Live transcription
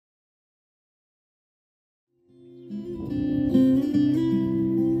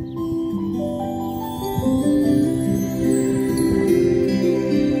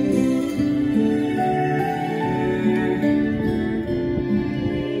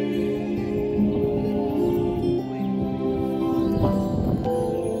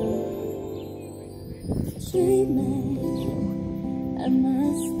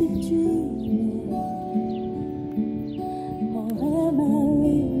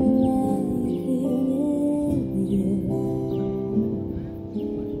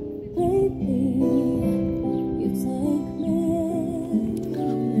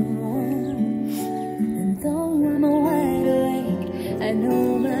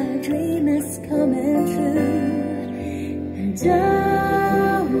dream is coming true. And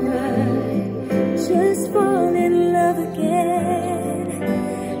I just fall in love again.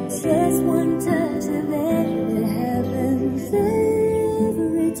 Just one touch of it, it happens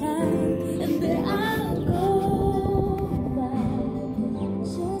every time. And then I'll go back,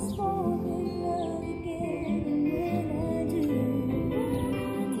 just fall in love again. And when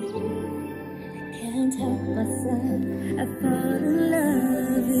I can't help myself, I fall in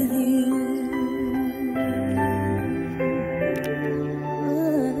love with you.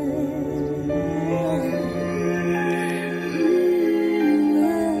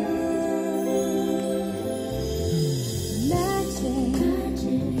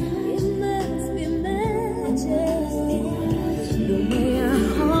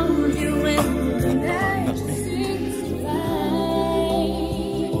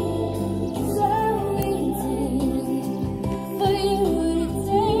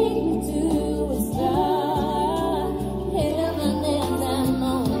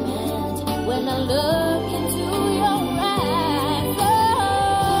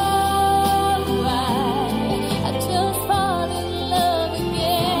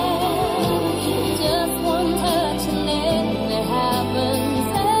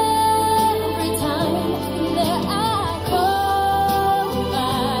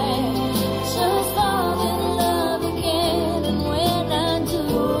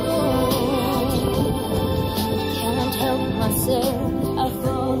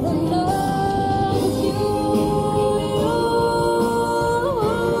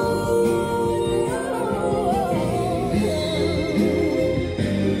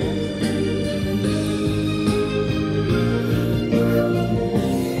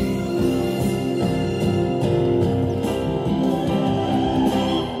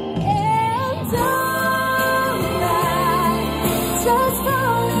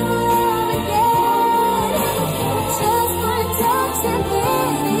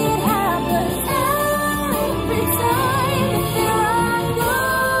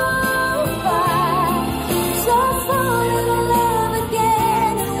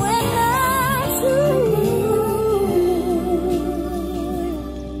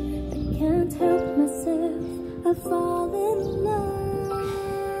 I fall in love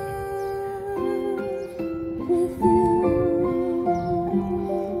with you.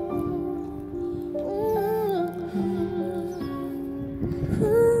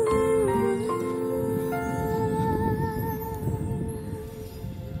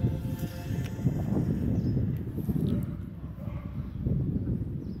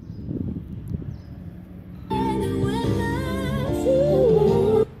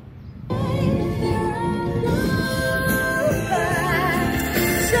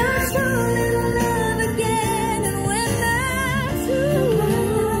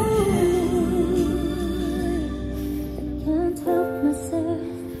 I fall in love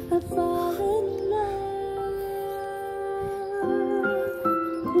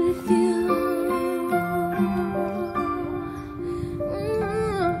with you.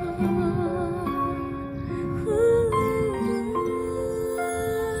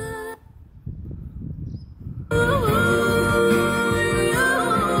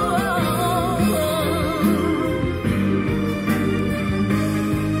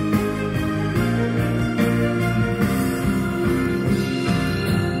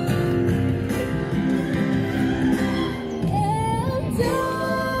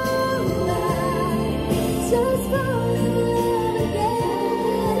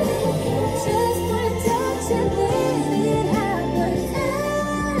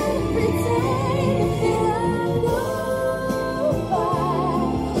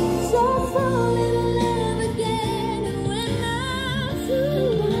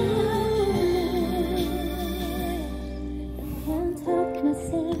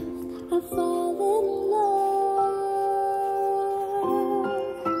 I fall in love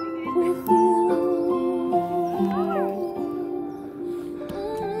with you.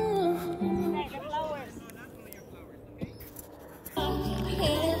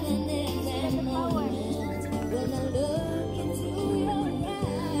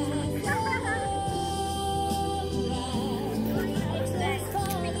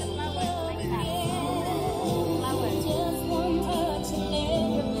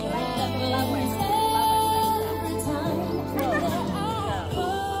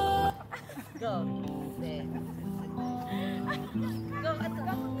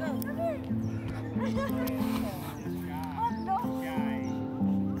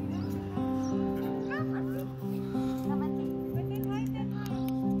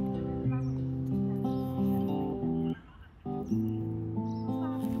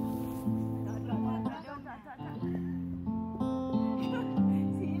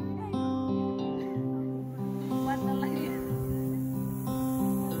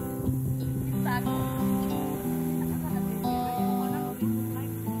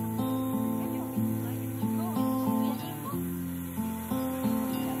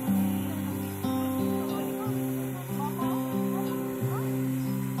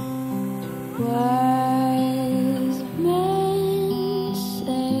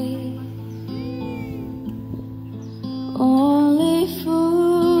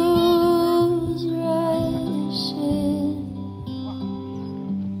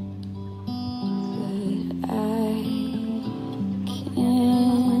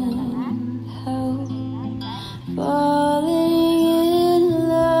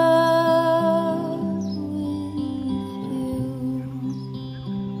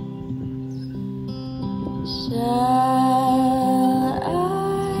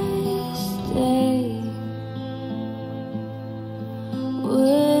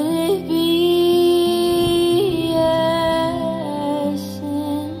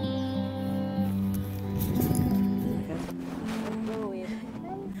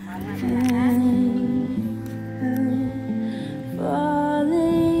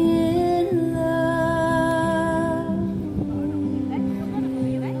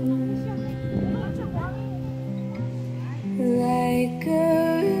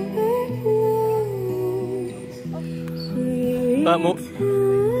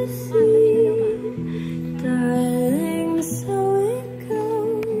 to see, darling, so it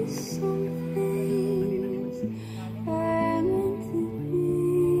goes. Some things are meant to be.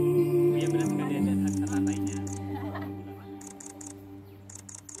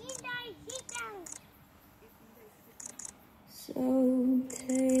 So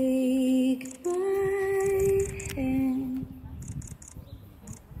take my hand,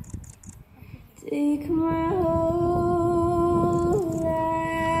 take my whole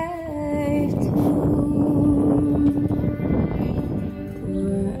life too, for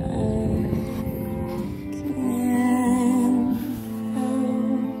I can't help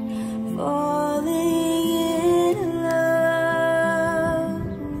falling in love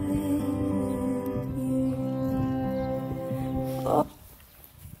with you. Oh.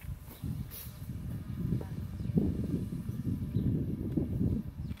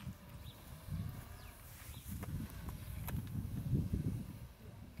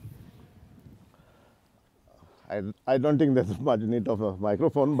 I don't think there's much need of a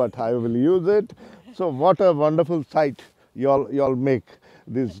microphone, but I will use it. So what a wonderful sight y'all make.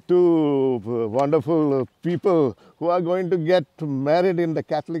 These two wonderful people who are going to get married in the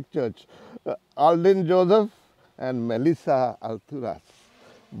Catholic Church, Aldin Joseph and Melissa Alturas.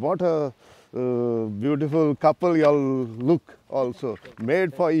 What a beautiful couple y'all look also,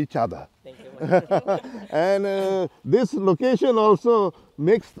 made for each other. Thank you. And this location also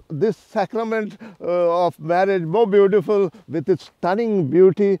makes this sacrament of marriage more beautiful with its stunning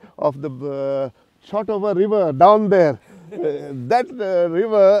beauty of the Shotover River down there. That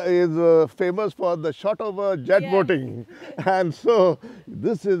river is famous for the Shotover jet boating. And so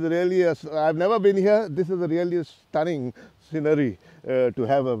this is really, I've never been here, this is a really stunning scenery to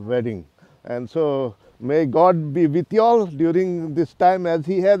have a wedding. And so may God be with you all during this time as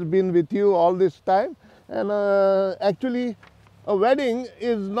He has been with you all this time. And actually, a wedding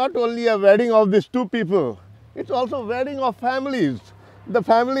is not only a wedding of these two people, it's also a wedding of families. The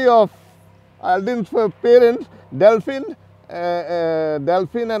family of Aldin's parents, Delphine and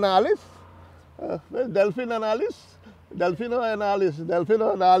Alice. Where's Delphine and Alice? Delphino and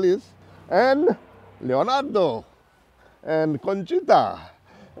Alice, and Leonardo and Conchita.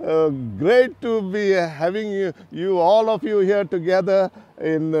 Great to be having you, all of you here together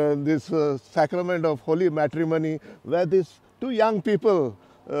in this sacrament of holy matrimony, where these two young people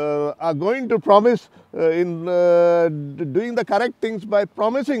are going to promise in doing the correct things by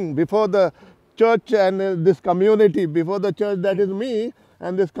promising before the church and this community, before the church, that is me,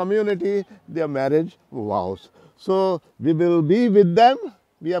 and this community, their marriage vows. So we will be with them.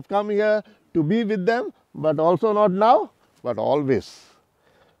 We have come here to be with them, but also not now, but always.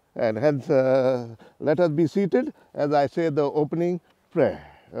 And hence, let us be seated as I say the opening prayer.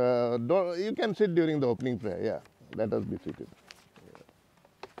 You can sit during the opening prayer, yeah. Let us be seated.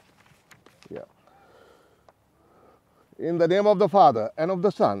 Yeah. In the name of the Father, and of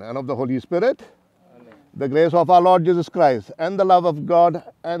the Son, and of the Holy Spirit, Amen. The grace of our Lord Jesus Christ, and the love of God,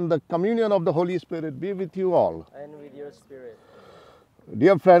 and the communion of the Holy Spirit be with you all. And with your spirit.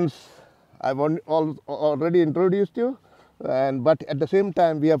 Dear friends, I've already introduced you. But at the same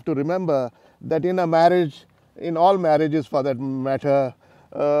time, we have to remember that in a marriage, in all marriages for that matter,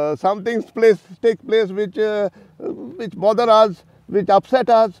 some things take place which bother us, which upset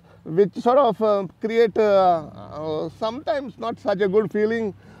us, which sort of create sometimes not such a good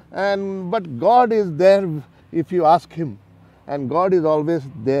feeling. But God is there if you ask Him, and God is always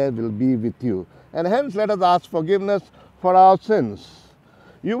there, will be with you. And hence, let us ask forgiveness for our sins.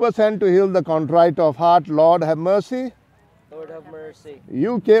 You were sent to heal the contrite of heart. Lord, have mercy. Lord, have mercy.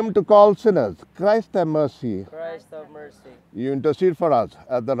 You came to call sinners. Christ, have mercy. Christ, have mercy. You intercede for us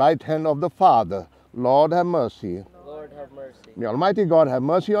at the right hand of the Father. Lord, have mercy. Lord, have mercy. May Almighty God have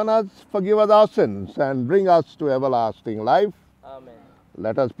mercy on us, forgive us our sins, and bring us to everlasting life. Amen.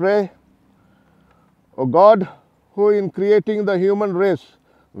 Let us pray. O God, who in creating the human race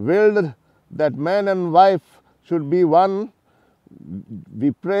willed that man and wife should be one,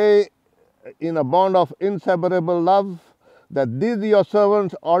 we pray in a bond of inseparable love that these your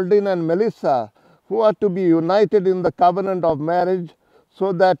servants, Aldin and Melissa, who are to be united in the covenant of marriage,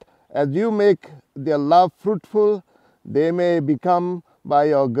 so that as you make their love fruitful, they may become by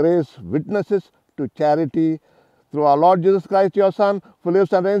your grace witnesses to charity through our Lord Jesus Christ, your Son, who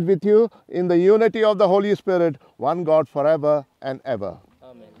lives and reigns with you in the unity of the Holy Spirit, one God forever and ever.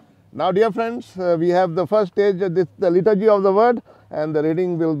 Amen. Now, dear friends, we have the first stage, the liturgy of the word, and the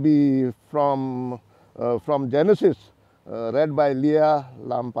reading will be from Genesis, read by Leah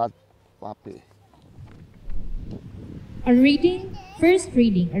Lampapape. A reading, first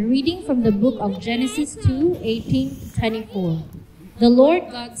reading, a reading from the book of Genesis 2:18-24. The Lord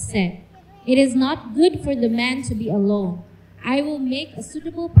God said, "It is not good for the man to be alone. I will make a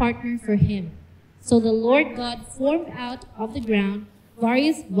suitable partner for him." So the Lord God formed out of the ground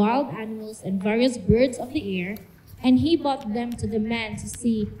various wild animals and various birds of the air, and he brought them to the man to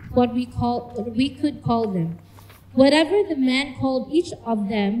see what we could call them. Whatever the man called each of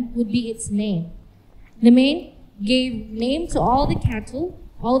them would be its name. The man gave name to all the cattle,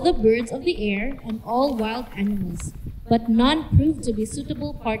 all the birds of the air, and all wild animals, but none proved to be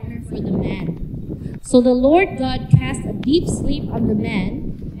suitable partner for the man. So the Lord God cast a deep sleep on the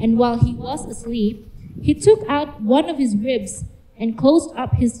man, and while he was asleep, he took out one of his ribs and closed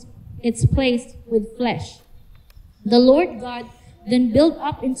up its place with flesh. The Lord God then built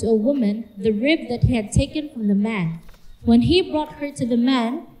up into a woman the rib that he had taken from the man. When he brought her to the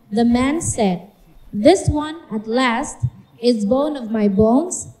man said, "This one at last is bone of my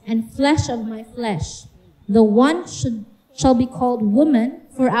bones and flesh of my flesh. The one shall be called woman,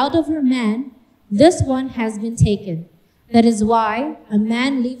 for out of her man this one has been taken. That is why a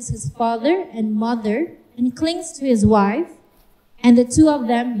man leaves his father and mother and clings to his wife, and the two of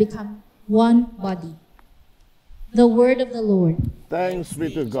them become one body." The word of the Lord. Thanks be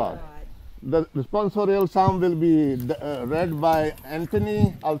to God. The responsorial psalm will be read by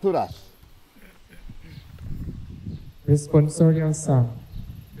Anthony Alturas. Responsorial Psalm.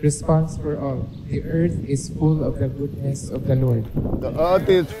 Response for all. The earth is full of the goodness of the Lord. The earth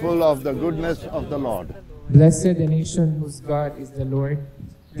is full of the goodness of the Lord. Blessed the nation whose God is the Lord,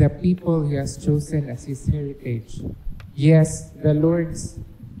 the people he has chosen as his heritage. Yes, the Lord's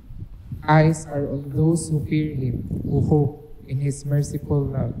eyes are on those who fear him, who hope in his merciful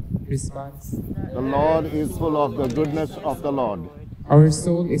love. Response. The Lord is full of the goodness of the Lord. Our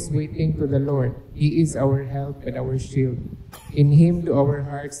soul is waiting to the Lord. He is our help and our shield. In him do our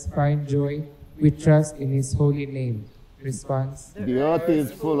hearts find joy. We trust in his holy name. Response. The earth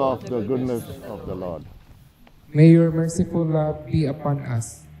is full of the goodness of the Lord. May your merciful love be upon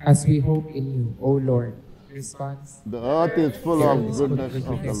us as we hope in you, O Lord. Response. The earth is full of goodness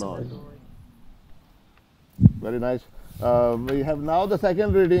of the Lord. Very nice. We have now the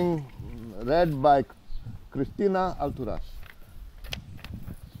second reading read by Christina Alturas.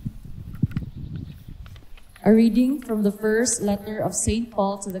 A reading from the first letter of St.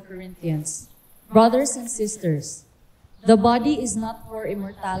 Paul to the Corinthians. Brothers and sisters, the body is not for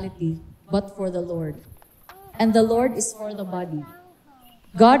immortality, but for the Lord, and the Lord is for the body.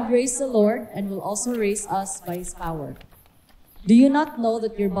 God raised the Lord and will also raise us by his power. Do you not know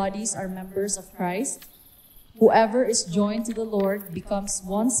that your bodies are members of Christ? Whoever is joined to the Lord becomes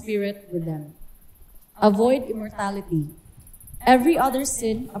one spirit with them. Avoid immorality. Every other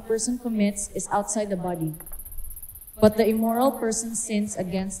sin a person commits is outside the body, but the immoral person sins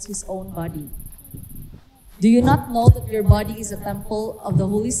against his own body. Do you not know that your body is a temple of the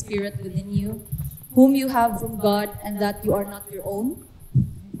Holy Spirit within you, whom you have from God, and that you are not your own?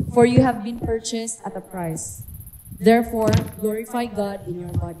 For you have been purchased at a price. Therefore, glorify God in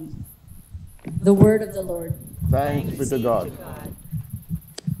your body. The word of the Lord. Thanks be to God.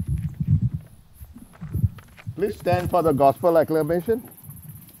 Please stand for the gospel acclamation.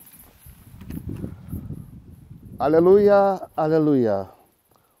 Alleluia, alleluia.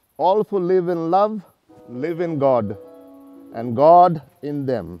 All who live in love live in God, and God in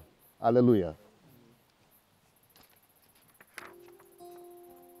them. Alleluia.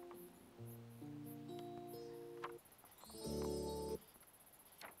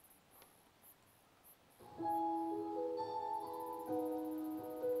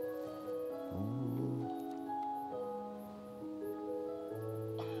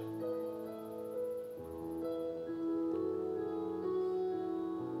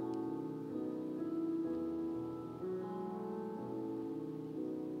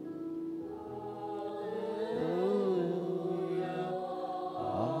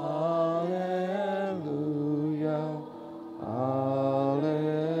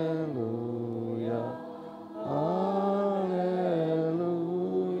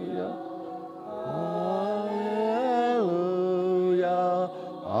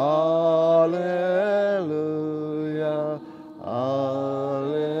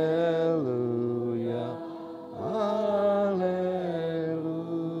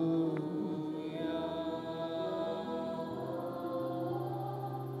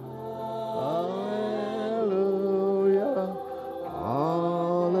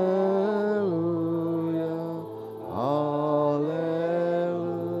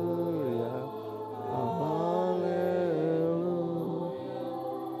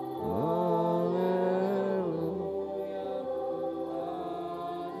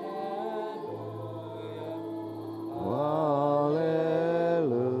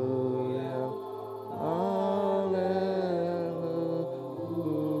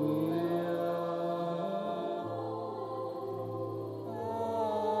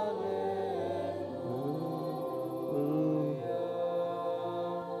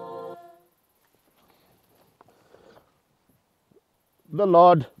 The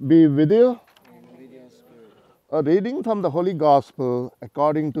Lord be with you. And with your spirit. A reading from the Holy Gospel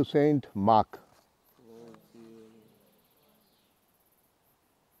according to Saint Mark. Lord, be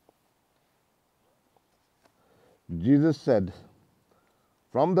with you. Jesus said,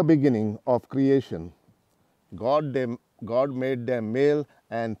 "From the beginning of creation, God made them male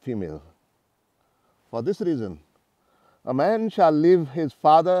and female. For this reason, a man shall leave his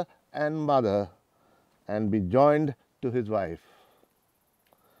father and mother and be joined to his wife,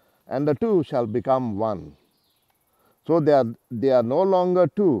 and the two shall become one. So they are no longer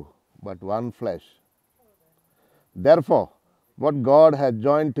two, but one flesh. Therefore, what God has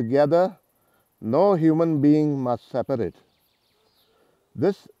joined together, no human being must separate."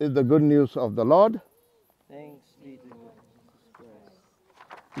 This is the good news of the Lord. Thanks be to you, Jesus Christ.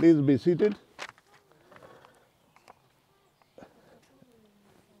 Please be seated.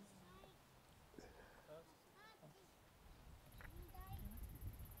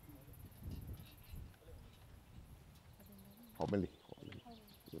 Homily.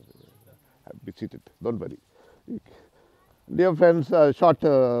 Be seated. Don't worry. Dear friends, short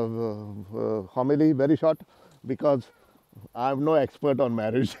homily, very short, because I'm no expert on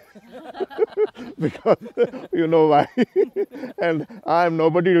marriage. Because you know why. And I'm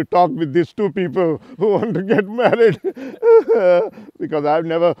nobody to talk with these two people who want to get married. Because I've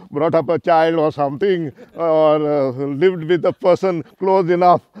never brought up a child or something, or lived with a person close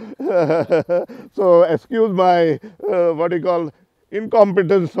enough. So excuse my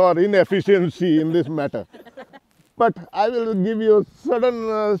incompetence or inefficiency in this matter. But I will give you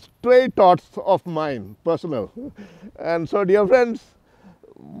certain stray thoughts of mine, personal. And so, dear friends,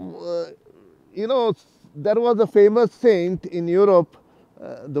 there was a famous saint in Europe,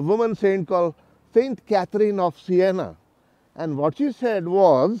 the woman saint called Saint Catherine of Siena. And what she said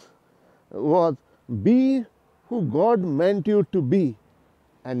was, be who God meant you to be,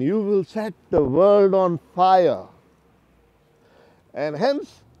 and you will set the world on fire. And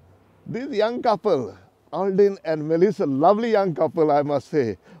hence, this young couple, Aldin and Melissa, lovely young couple, I must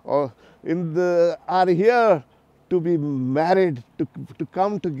say, are here to be married, to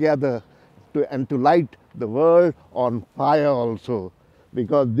come together and to light the world on fire also,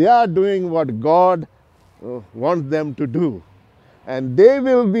 because they are doing what God wants them to do. And they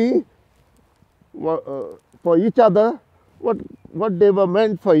will be for each other what they were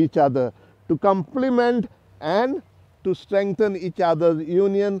meant for each other, to complement and to strengthen each other's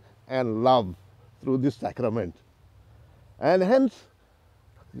union and love through this sacrament. And hence,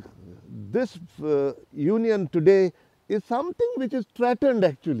 this union today is something which is threatened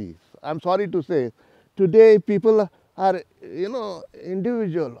actually. I'm sorry to say. Today people are,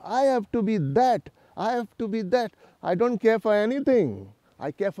 individual. I have to be that. I have to be that. I don't care for anything. I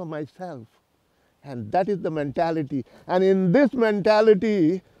care for myself. And that is the mentality. And in this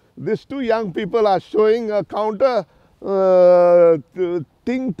mentality, these two young people are showing a countercultural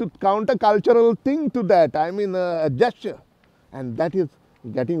thing to that. I mean, a gesture. And that is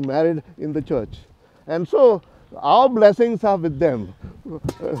getting married in the church. And so, our blessings are with them.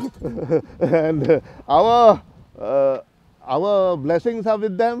 And our blessings are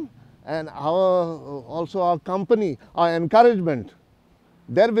with them, and also our company, our encouragement.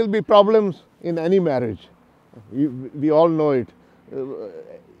 There will be problems in any marriage. We all know it.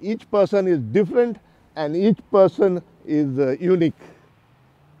 Each person is different, and each person is unique.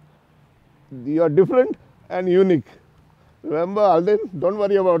 You are different and unique. Remember, Alden, don't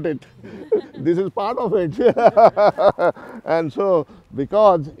worry about it. This is part of it. And so,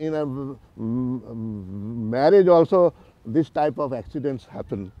 because in a marriage also, this type of accidents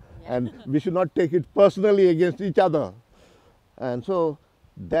happen. And we should not take it personally against each other. And so,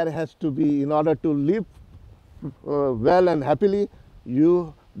 there has to be, in order to live well and happily,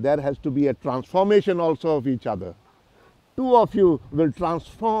 there has to be a transformation also of each other. Two of you will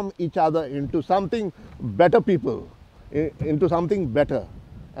transform each other into something better people, into something better.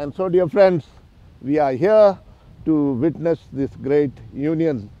 And so, dear friends, we are here to witness this great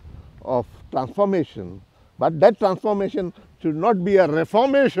union of transformation. But that transformation should not be a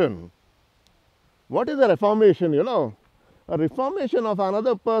reformation. What is a reformation, A reformation of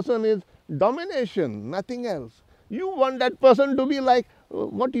another person is domination, nothing else. You want that person to be like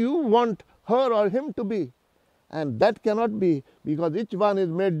what you want her or him to be. And that cannot be, because each one is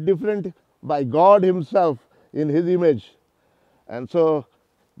made different by God himself in his image. And so,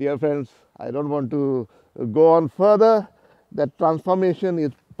 dear friends, I don't want to go on further. That transformation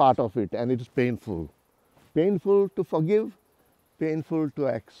is part of it, and it is painful. Painful to forgive, painful to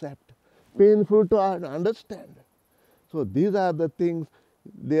accept, painful to understand. So these are the things,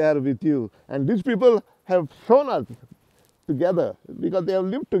 they are with you. And these people have shown us together because they have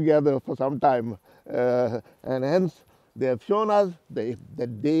lived together for some time, and hence they have shown us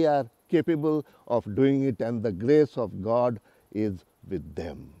that they are capable of doing it, and the grace of God is with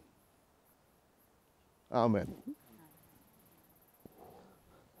them. Amen.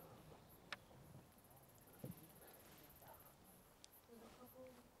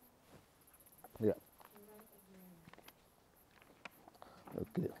 Yeah.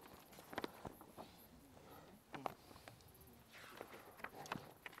 Okay.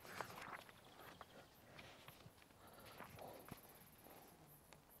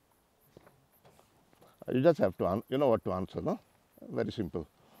 You just have to, you know what to answer, no? Very simple.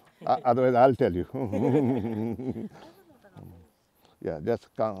 Otherwise, I'll tell you. Yeah, just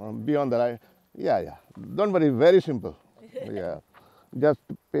be on the right. Yeah. Don't worry, very simple. Yeah. Just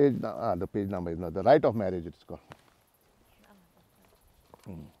the page number is not the right of marriage, it's called.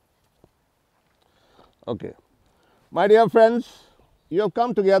 Okay. My dear friends, you have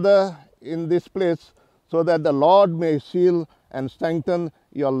come together in this place so that the Lord may seal and strengthen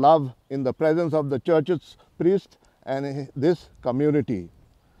your love in the presence of the church's priest and this community.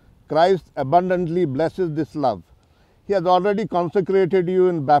 Christ abundantly blesses this love. He has already consecrated you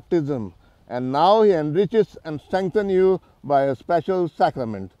in baptism, and now He enriches and strengthens you by a special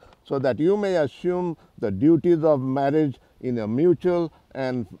sacrament, so that you may assume the duties of marriage in a mutual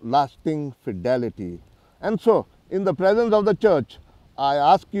and lasting fidelity. And so, in the presence of the church, I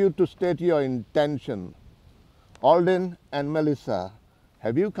ask you to state your intention. Alden and Melissa,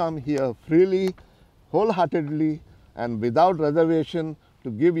 have you come here freely, wholeheartedly, and without reservation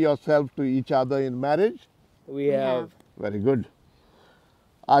to give yourself to each other in marriage? We have. Very good.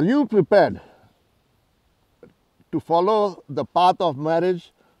 Are you prepared to follow the path of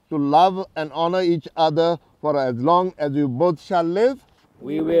marriage, to love and honor each other for as long as you both shall live?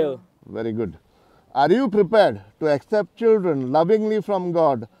 We will. Very good. Are you prepared to accept children lovingly from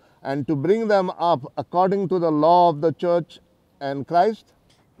God and to bring them up according to the law of the church and Christ?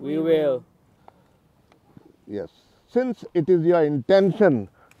 We will. Yes. Since it is your intention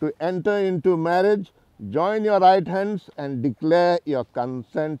to enter into marriage, join your right hands and declare your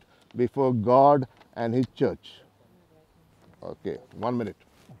consent before God and His church. Okay, 1 minute.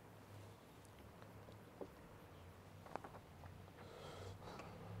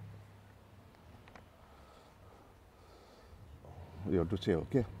 You have to say,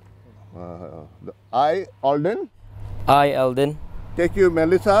 okay. I, Alden, I, Alden, take you,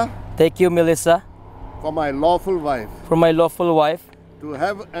 Melissa, take you, Melissa, for my lawful wife, for my lawful wife, to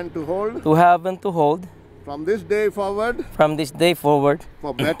have and to hold, to have and to hold, from this day forward, from this day forward,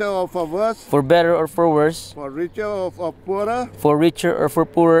 for better or for worse, for better or for worse, for richer or for poorer, for richer or for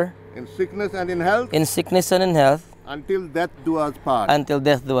poorer, in sickness and in health, in sickness and in health, until death do us part. until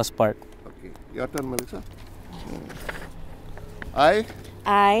death do us part. Okay, your turn, Melissa.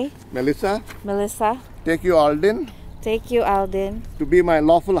 I, Melissa, take you, Alden, take you, Alden, to be my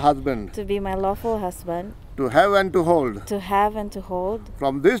lawful husband, to be my lawful husband, to have and to hold, to have and to hold,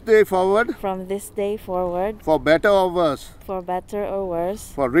 from this day forward, from this day forward, for better or worse, for better or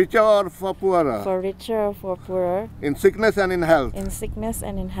worse, for richer or for poorer, for richer or for poorer, in sickness and in health, in sickness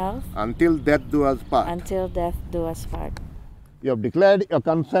and in health, until death do us part. until death do us part. You have declared your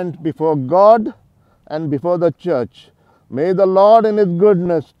consent before God and before the church. May the Lord in His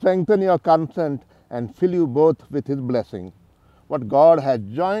goodness strengthen your consent and fill you both with His blessing. What God has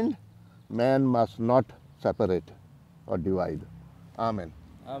joined, man must not separate or divide. Amen.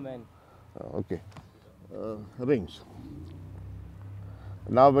 Amen. Okay. Rings.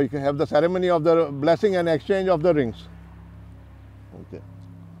 Now we can have the ceremony of the blessing and exchange of the rings. Okay.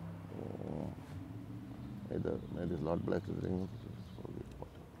 May the Lord bless His ring.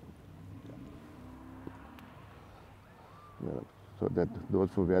 So that those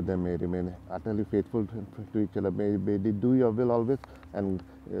who wear them may remain utterly faithful to each other. May they do your will always, and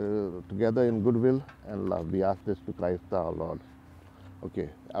together in goodwill and love. We ask this to Christ our Lord. Okay,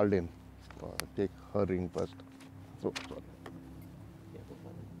 Alden, take her ring first. Oh, sorry.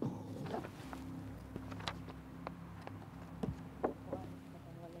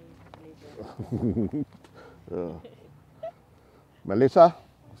 Melissa,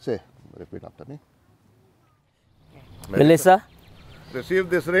 say, repeat after me. Melissa, receive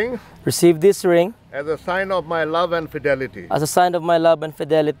this ring receive this ring as a sign of my love and fidelity. as a sign of my love and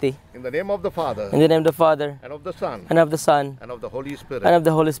fidelity. In the name of the Father, In the name of the Father, and of the Son, and of the Son, and of the Holy Spirit. and of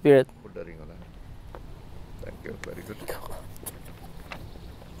the Holy Spirit. Put the ring on her. Thank you. Very good.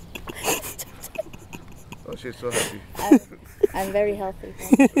 Oh, she's so happy. I'm very healthy.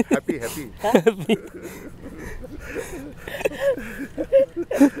 Happy.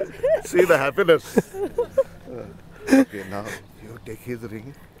 See the happiness. Okay, now you take his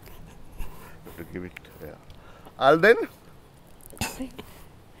ring. To give it. Yeah. Alden,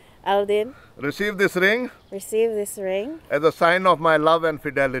 Alden, receive this ring receive this ring as a sign of my love and as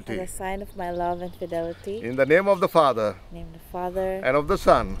fidelity. a sign of my love and fidelity. In the name of the Father, In the name of the Father, and of the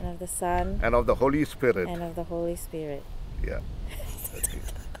Son, and of the Son, and of the Holy Spirit. and of the Holy Spirit. Yeah. Okay.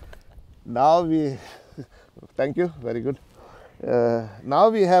 Now we, thank you, very good. Now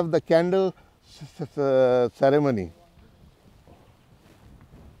we have the candle ceremony.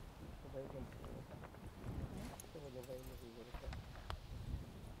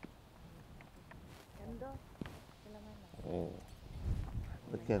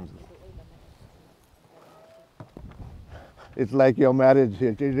 The candle. It's like your marriage.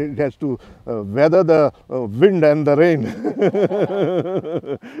 It has to weather the wind and the rain.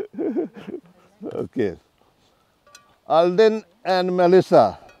 Okay. Alden and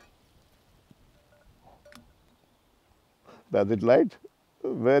Melissa. Does it light?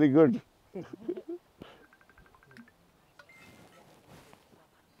 Very good.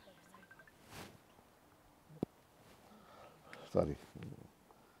 Sorry.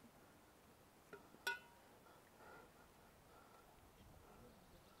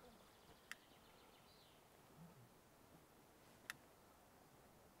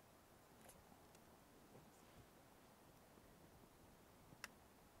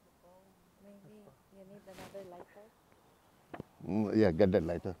 Maybe you need another lighter. Yeah, get that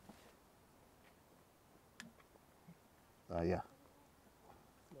lighter. Yeah.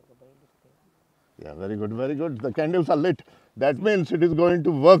 Yeah, very good, very good. The candles are lit. That means it is going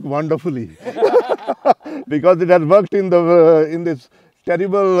to work wonderfully because it has worked in the in this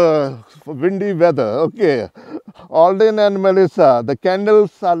terrible windy weather. Okay, Alden and Melissa, the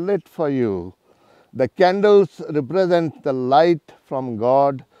candles are lit for you. The candles represent the light from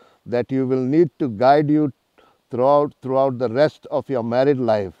God that you will need to guide you throughout the rest of your married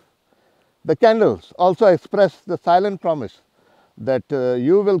life. The candles also express the silent promise that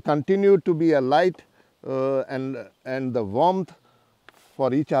you will continue to be a light and the warmth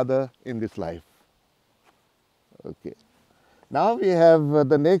for each other in this life. Okay. Now we have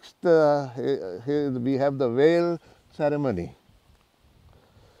the next, here we have the veil ceremony.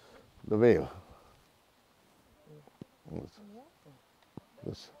 The veil.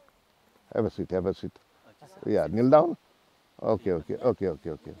 Yes. Have a seat, have a seat. Yeah, kneel down. Okay. Okay.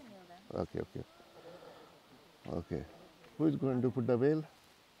 Who is going to put the veil?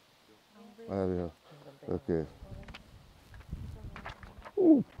 Yeah. Okay.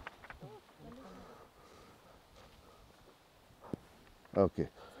 Ooh. Okay.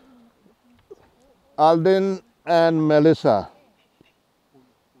 Alden and Melissa.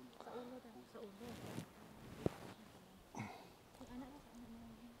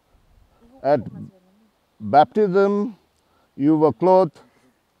 At baptism, you were clothed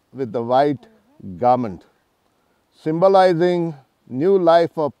with the white garment, symbolizing new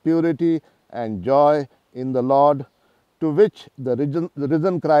life of purity and joy in the Lord, to which the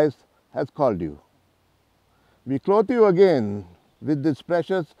risen Christ has called you. We clothe you again with this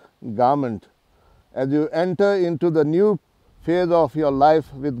precious garment as you enter into the new phase of your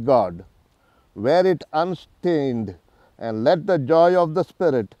life with God. Wear it unstained and let the joy of the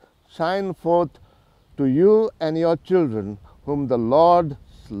Spirit shine forth to you and your children, whom the Lord's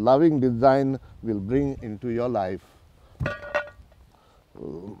loving design will bring into your life.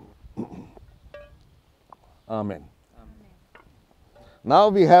 Amen. Now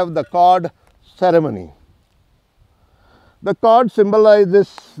we have the cord ceremony. The cord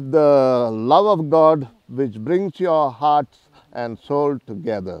symbolizes the love of God which brings your hearts and soul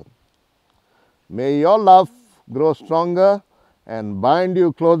together. May your love grow stronger and bind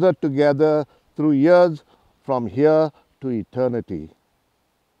you closer together through years from here to eternity.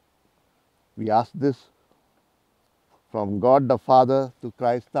 We ask this from God the Father to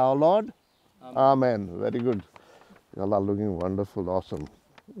Christ our Lord. Amen. Very good. You all are looking wonderful, awesome.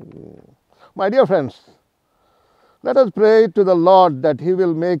 My dear friends, let us pray to the Lord that He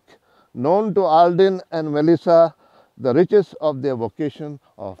will make known to Alden and Melissa the riches of their vocation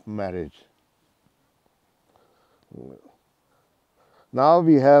of marriage. Now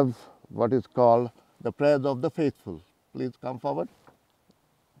we have what is called the prayers of the faithful. Please come forward.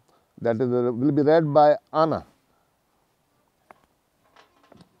 That is, will be read by Anna.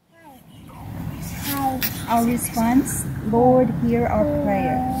 Our response, Lord, hear our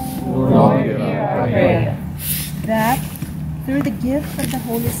prayer. Lord, hear our prayer. That through the gift of the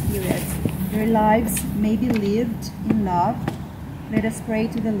Holy Spirit, their lives may be lived in love. Let us pray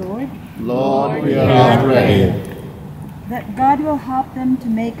to the Lord. Lord, hear our prayer. That God will help them to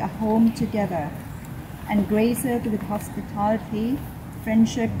make a home together and grace it with hospitality,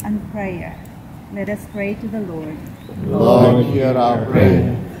 friendship, and prayer. Let us pray to the Lord. Lord, hear our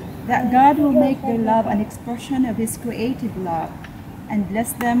prayer. That God will make their love an expression of His creative love and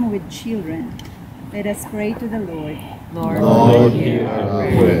bless them with children. Let us pray to the Lord. Lord, hear our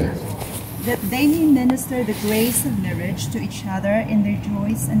prayer. That they may minister the grace of marriage to each other in their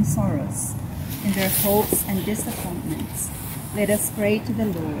joys and sorrows, in their hopes and disappointments. Let us pray to the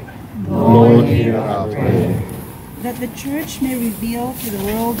Lord. Lord, hear our prayer. That the Church may reveal to the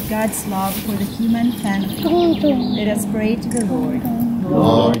world God's love for the human family. Let us pray to the Lord.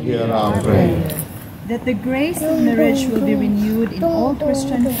 Lord, hear our prayer. That the grace of marriage will be renewed in all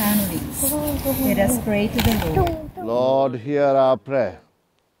Christian families. Let us pray to the Lord. Lord, hear our prayer.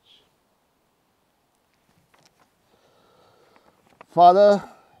 Father,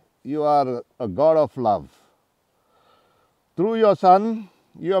 you are a God of love. Through your Son,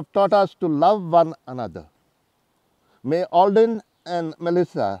 you have taught us to love one another. May Alden and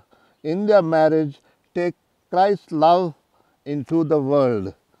Melissa, in their marriage, take Christ's love into the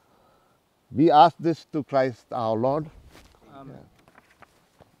world. We ask this to Christ our Lord. Amen.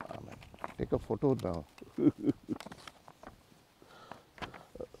 Amen. Take a photo now.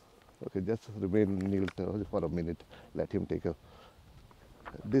 Okay, just remain kneel for a minute. Let him take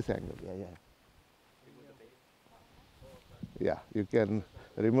this angle. Yeah. Yeah, you can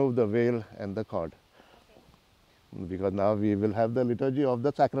remove the veil and the cord, because now we will have the liturgy of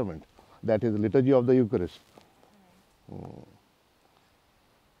the sacrament, that is liturgy of the Eucharist.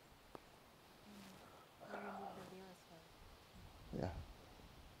 Yeah.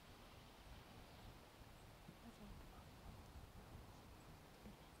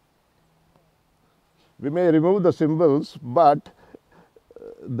 We may remove the symbols, but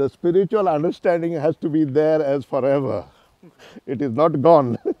the spiritual understanding has to be there as forever. It is not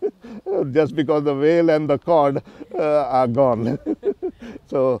gone just because the veil and the cord are gone.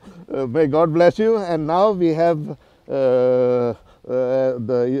 So may God bless you. And now we have the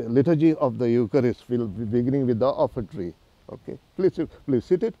liturgy of the Eucharist. We'll be beginning with the offertory. Okay, please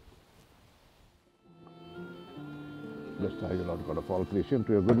sit it. Blessed are you, Lord God of all creation.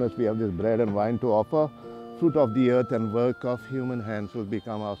 To your goodness we have this bread and wine to offer. Fruit of the earth and work of human hands will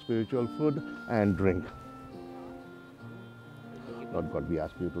become our spiritual food and drink. Lord God, we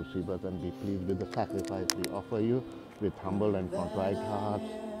ask you to receive us and be pleased with the sacrifice we offer you with humble and contrite hearts.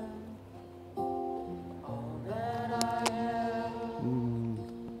 All that I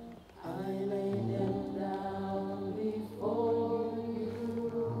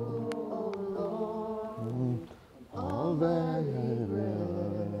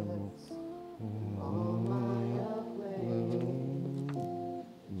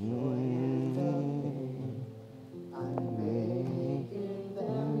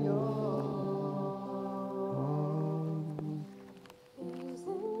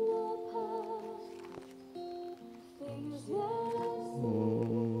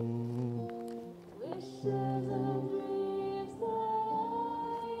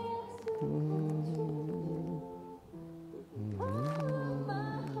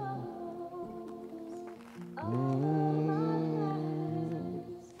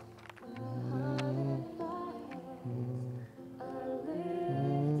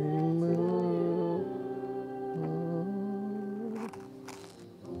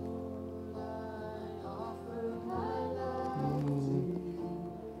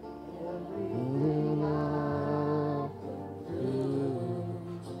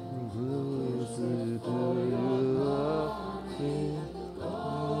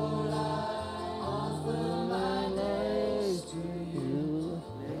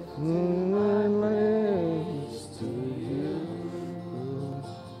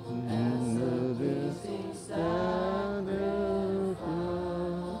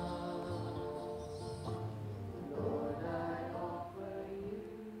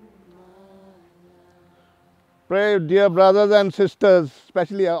pray, dear brothers and sisters,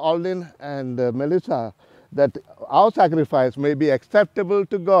 especially Alden and Melissa, that our sacrifice may be acceptable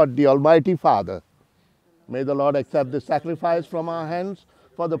to God, the Almighty Father. May the Lord accept this sacrifice from our hands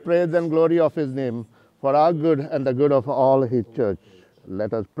for the praise and glory of His name, for our good and the good of all His church.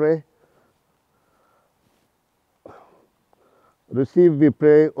 Let us pray. Receive, we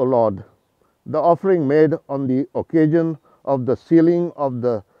pray, O Lord, the offering made on the occasion of the sealing of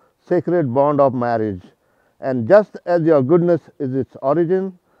the sacred bond of marriage. And just as your goodness is its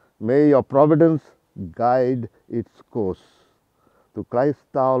origin, may your providence guide its course. To Christ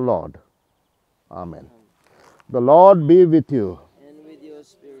our Lord. Amen. The Lord be with you. And with your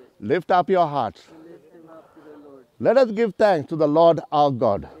spirit. Lift up your hearts. Lift them up to the Lord. Let us give thanks to the Lord our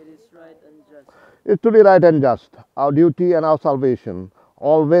God. It is right and just. is to be right and just, our duty and our salvation,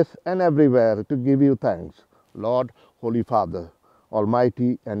 always and everywhere to give you thanks, Lord, Holy Father,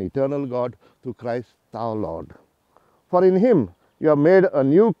 Almighty and eternal God, through Christ our Lord. For in him you have made a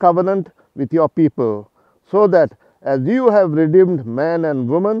new covenant with your people, so that as you have redeemed man and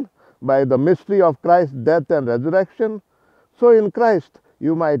woman by the mystery of Christ's death and resurrection, so in Christ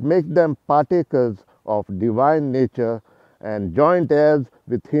you might make them partakers of divine nature and joint heirs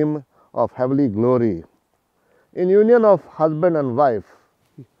with him of heavenly glory. In union of husband and wife,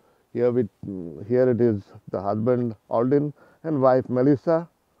 here it is the husband Alden and wife Melissa,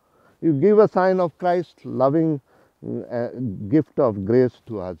 you give a sign of Christ's loving gift of grace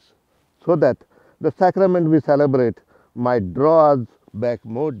to us, so that the sacrament we celebrate might draw us back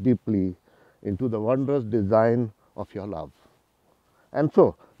more deeply into the wondrous design of your love. And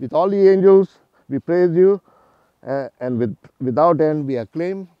so, with all the angels, we praise you, and without end we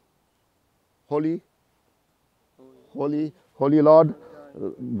acclaim, Holy, Holy, Holy Lord,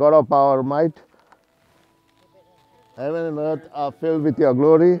 God of our might. Heaven and earth are filled with your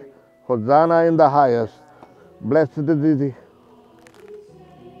glory. Hosanna in the highest. Blessed is he,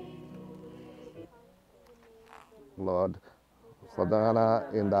 Lord. Hosanna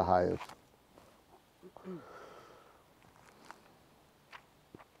in the highest.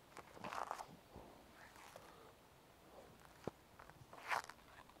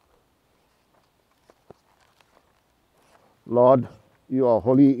 Lord, you are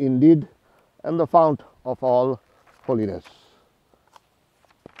holy indeed, and the fount of all holiness.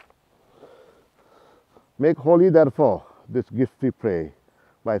 Make holy, therefore, this gift, we pray,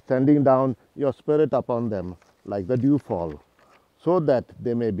 by sending down your Spirit upon them like the dewfall, so that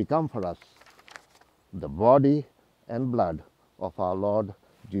they may become for us the body and blood of our Lord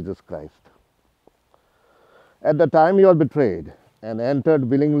Jesus Christ. At the time you are betrayed and entered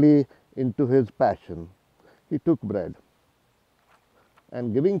willingly into his passion, he took bread,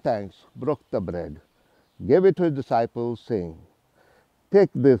 and giving thanks, broke the bread, gave it to his disciples, saying, "Take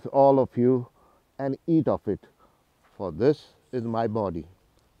this, all of you, and eat of it, for this is my body,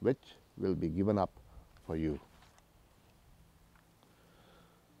 which will be given up for you."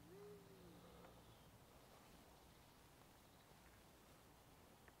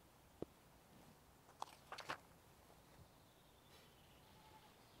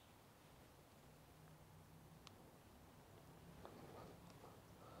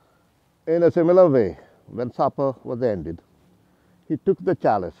 In a similar way, when supper was ended, he took the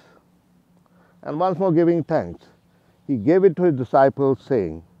chalice, and once more giving thanks, he gave it to his disciples,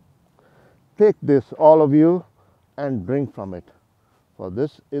 saying, "Take this, all of you, and drink from it, for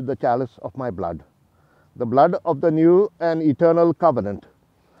this is the chalice of my blood, the blood of the new and eternal covenant,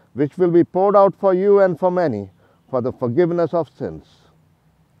 which will be poured out for you and for many for the forgiveness of sins.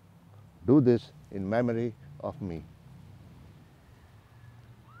 Do this in memory of me."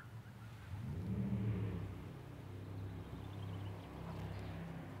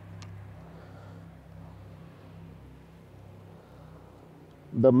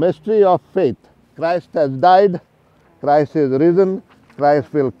 The mystery of faith. Christ has died, Christ is risen,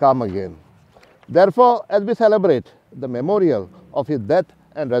 Christ will come again. Therefore, as we celebrate the memorial of his death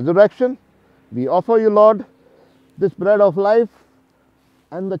and resurrection, we offer you, Lord, this bread of life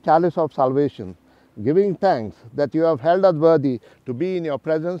and the chalice of salvation, giving thanks that you have held us worthy to be in your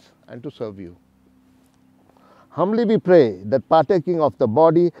presence and to serve you. Humbly we pray that partaking of the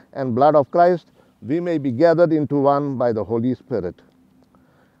body and blood of Christ, we may be gathered into one by the Holy Spirit.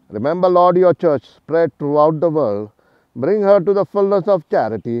 Remember, Lord, your church spread throughout the world. Bring her to the fullness of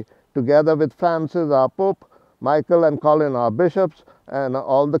charity, together with Francis, our Pope, Michael and Colin, our bishops, and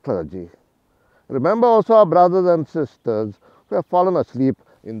all the clergy. Remember also our brothers and sisters who have fallen asleep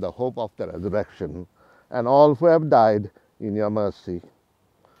in the hope of the resurrection, and all who have died in your mercy.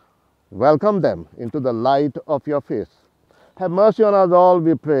 Welcome them into the light of your face. Have mercy on us all,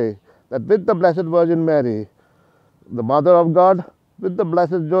 we pray, that with the Blessed Virgin Mary, the Mother of God, with the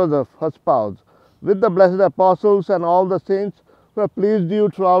blessed Joseph, her spouse, with the blessed apostles and all the saints who have pleased you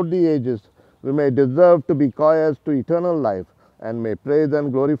throughout the ages, we may deserve to be co-heirs to eternal life, and may praise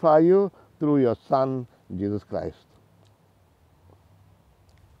and glorify you through your Son, Jesus Christ.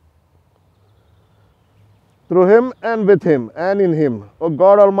 Through him and with him and in him, O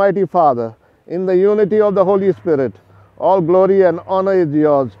God Almighty Father, in the unity of the Holy Spirit, all glory and honor is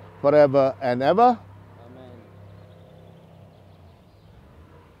yours forever and ever.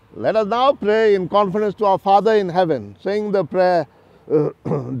 Let us now pray in confidence to our Father in heaven, saying the prayer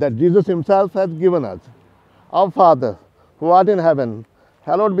that Jesus himself has given us. Our Father, who art in heaven,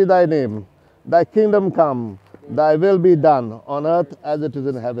 hallowed be thy name. Thy kingdom come, thy will be done on earth as it is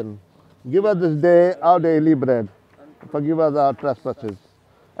in heaven. Give us this day our daily bread. Forgive us our trespasses,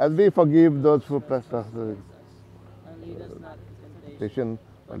 as we forgive those who trespass against us. And lead us not into temptation, Temptation,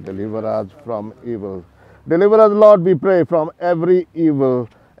 and deliver us from evil. Deliver us, Lord, we pray, from every evil,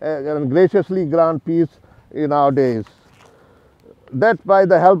 and graciously grant peace in our days, that by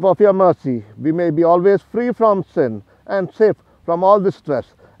the help of your mercy we may be always free from sin and safe from all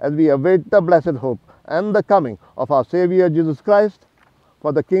distress, as we await the blessed hope and the coming of our Savior Jesus Christ.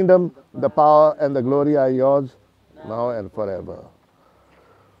 For the kingdom, the power, and the glory are yours, now and forever.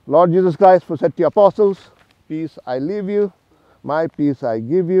 Lord Jesus Christ, who said to your apostles, peace I leave you, my peace I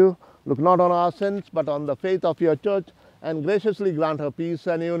give you. Look not on our sins, but on the faith of your church, and graciously grant her peace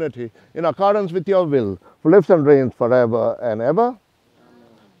and unity in accordance with your will, who lives and reigns forever and ever. Amen.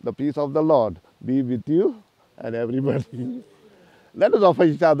 The peace of the Lord be with you and everybody. Let us offer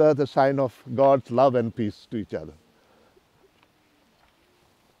each other the sign of God's love and peace to each other.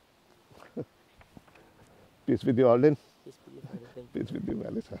 Peace with you, Alden. peace be with you, Father. Thank you. Peace with you,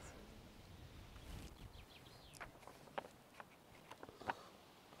 Melissa.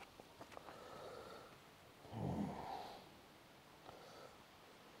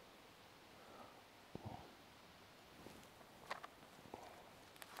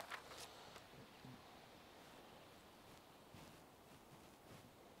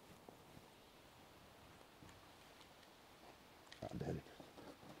 There it is.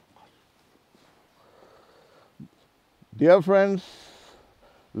 Dear friends,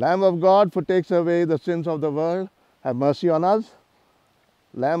 Lamb of God, who takes away the sins of the world, have mercy on us.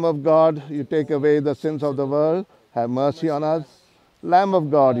 Lamb of God, you take away the sins of the world, have mercy on us. Lamb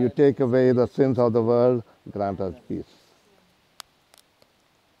of God, you take away the sins of the world, grant us peace.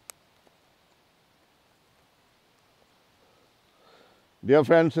 Dear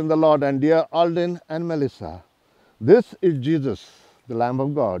friends in the Lord, and dear Alden and Melissa, this is Jesus, the Lamb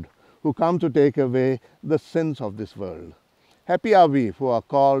of God, who come to take away the sins of this world. Happy are we who are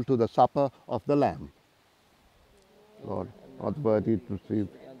called to the supper of the Lamb. Lord, not worthy to receive,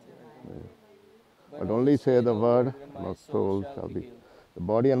 but only say the word, and our soul shall be. The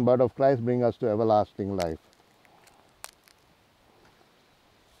body and blood of Christ bring us to everlasting life.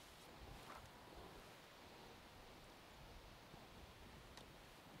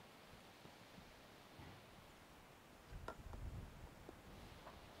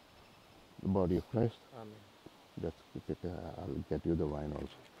 The body of Christ. Amen. Just keep it, I'll get you the wine also.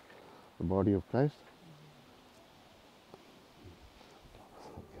 The body of Christ.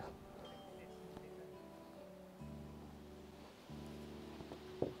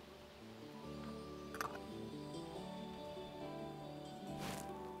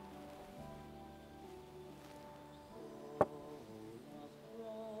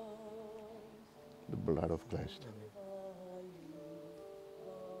 The blood of Christ.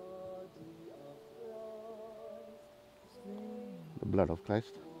 The blood of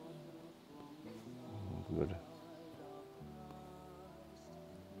Christ. Good.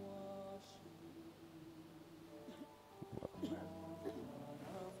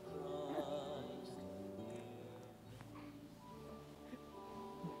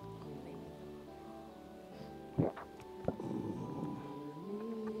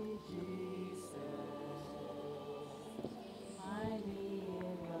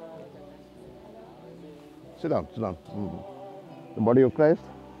 Sit down, sit down. The body of Christ.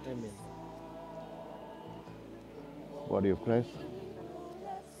 Amen. Body of Christ.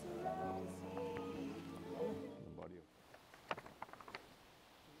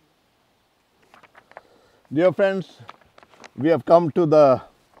 Dear friends, we have come to the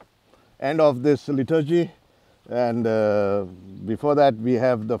end of this liturgy, and before that we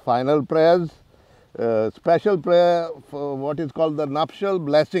have the final prayers. Special prayer for what is called the nuptial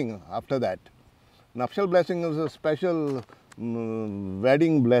blessing after that. Nuptial blessing is a special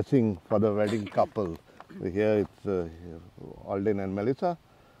wedding blessing for the wedding couple. Here it's Alden and Melissa.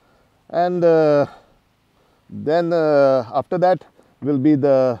 And then after that will be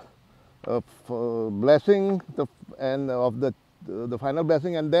the blessing and of the final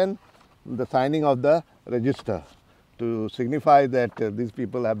blessing, and then the signing of the register to signify that these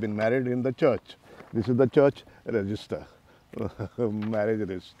people have been married in the church. This is the church register, marriage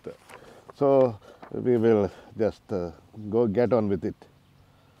register. So we will just go get on with it.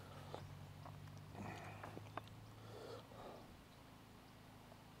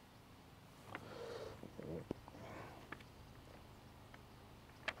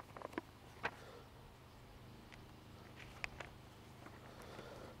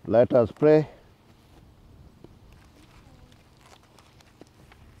 Let us pray.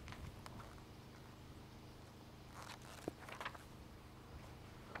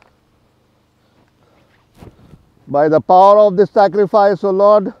 By the power of this sacrifice, O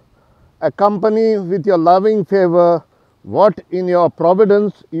Lord, accompany with your loving favor what in your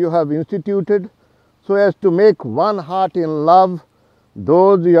providence you have instituted, so as to make one heart in love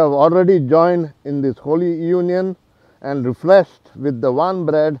those you have already joined in this holy union, and refreshed with the one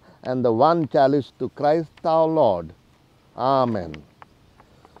bread and the one chalice to Christ our Lord. Amen.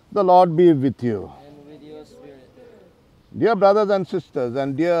 The Lord be with you. And with your spirit. Dear brothers and sisters,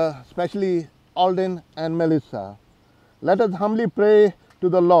 and dear especially Alden and Melissa, let us humbly pray to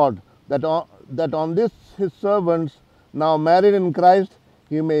the Lord that on this his servants, now married in Christ,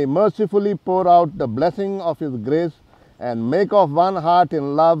 he may mercifully pour out the blessing of his grace and make of one heart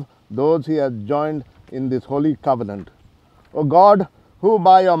in love those he has joined in this holy covenant. O God, who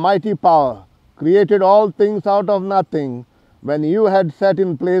by your mighty power created all things out of nothing, when you had set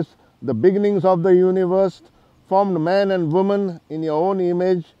in place the beginnings of the universe, formed man and woman in your own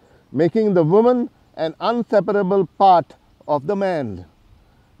image, making the woman an inseparable part of the man,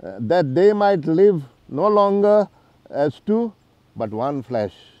 that they might live no longer as two, but one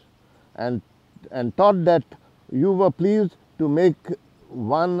flesh, and taught that you were pleased to make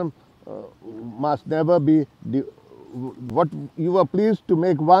one must never be what you were pleased to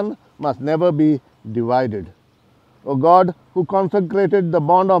make one must never be divided. O God, who consecrated the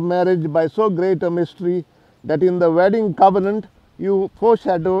bond of marriage by so great a mystery, that in the wedding covenant you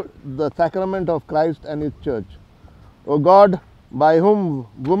foreshadowed the sacrament of Christ and his church. O God, by whom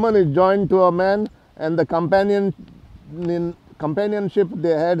woman is joined to a man, and the companionship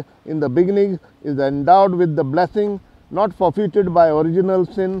they had in the beginning is endowed with the blessing, not forfeited by original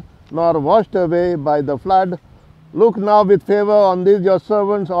sin, nor washed away by the flood. Look now with favor on these your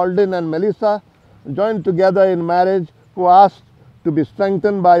servants, Alden and Melissa, joined together in marriage, who ask to be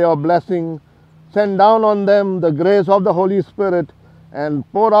strengthened by your blessing. Send down on them the grace of the Holy Spirit, and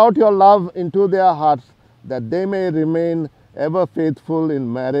pour out your love into their hearts, that they may remain ever faithful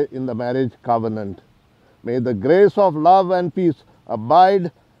in the marriage covenant. May the grace of love and peace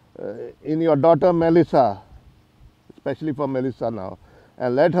abide in your daughter Melissa, especially for Melissa now,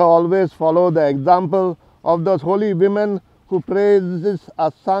 and let her always follow the example of those holy women whose praises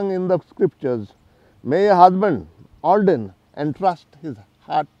are sung in the scriptures. May your husband, Alden, entrust his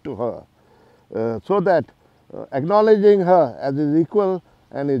heart to her, so that acknowledging her as his equal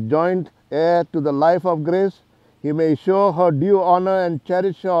and his joint heir to the life of grace, he may show her due honor and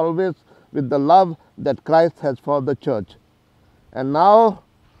cherish her always with the love that Christ has for the church. And now,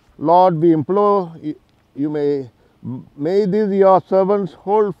 Lord, we implore you may these your servants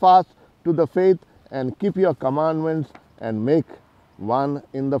hold fast to the faith and keep your commandments and make one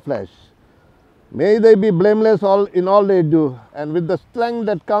in the flesh. May they be blameless in all they do, and with the strength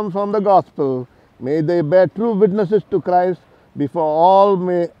that comes from the gospel, may they bear true witnesses to Christ before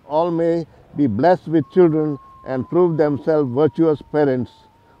all may be blessed with children and prove themselves virtuous parents,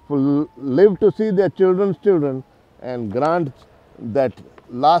 who live to see their children's children, and grant that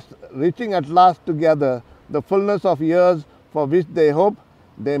reaching at last together the fullness of years for which they hope,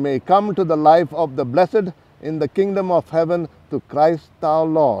 they may come to the life of the blessed in the kingdom of heaven through Christ our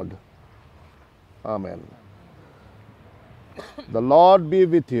Lord. Amen. The Lord be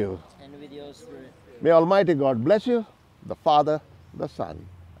with you. And with your spirit. May Almighty God bless you, the Father, the Son,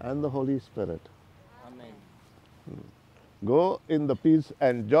 and the Holy Spirit. Amen. Go in the peace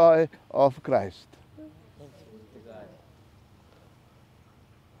and joy of Christ. Thanks be to God.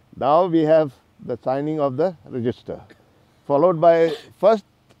 Now we have the signing of the register, followed by first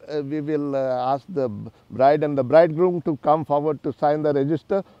we will ask the bride and the bridegroom to come forward to sign the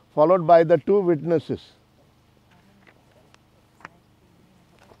register, followed by the two witnesses.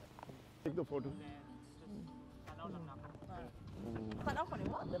 Take the photo.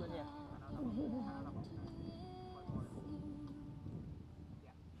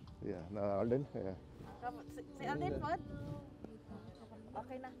 Yeah, now Alden. Yeah. Si Alden first.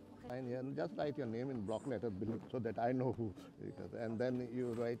 Okay na. Sign here and just write your name in block letter below so that I know who it is. And then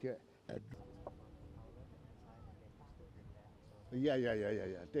you write your address. Yeah.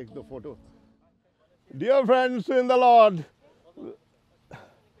 Take the photo. Dear friends in the Lord,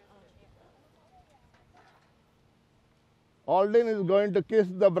 Alden is going to kiss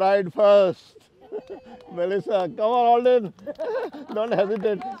the bride first. Melissa, come on, Alden. Don't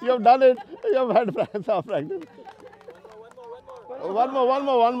hesitate. You have done it. You have had practice. One more,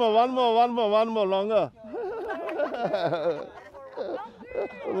 longer.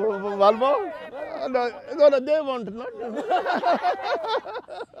 One more? No, they won't. Not.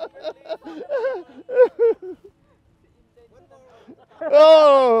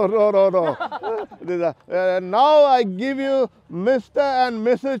 Oh, no. Now I give you Mr. and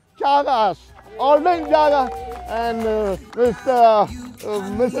Mrs. Chagas. Alden Chagas. and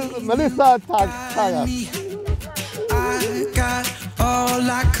Mrs. Melissa Thaga. I got all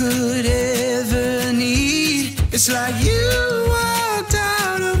I could ever need. It's like you walked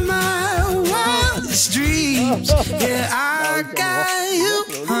out of my wildest dreams. Yeah, I got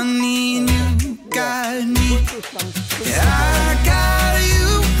you, honey, and you got me. Yeah, I got you,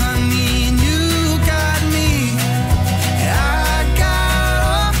 honey, and you got me. Yeah, I got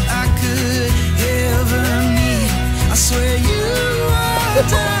all I could ever need. I swear you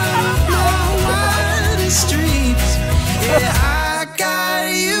walked out of my wildest dreams. Yeah, I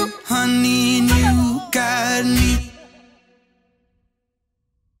got you.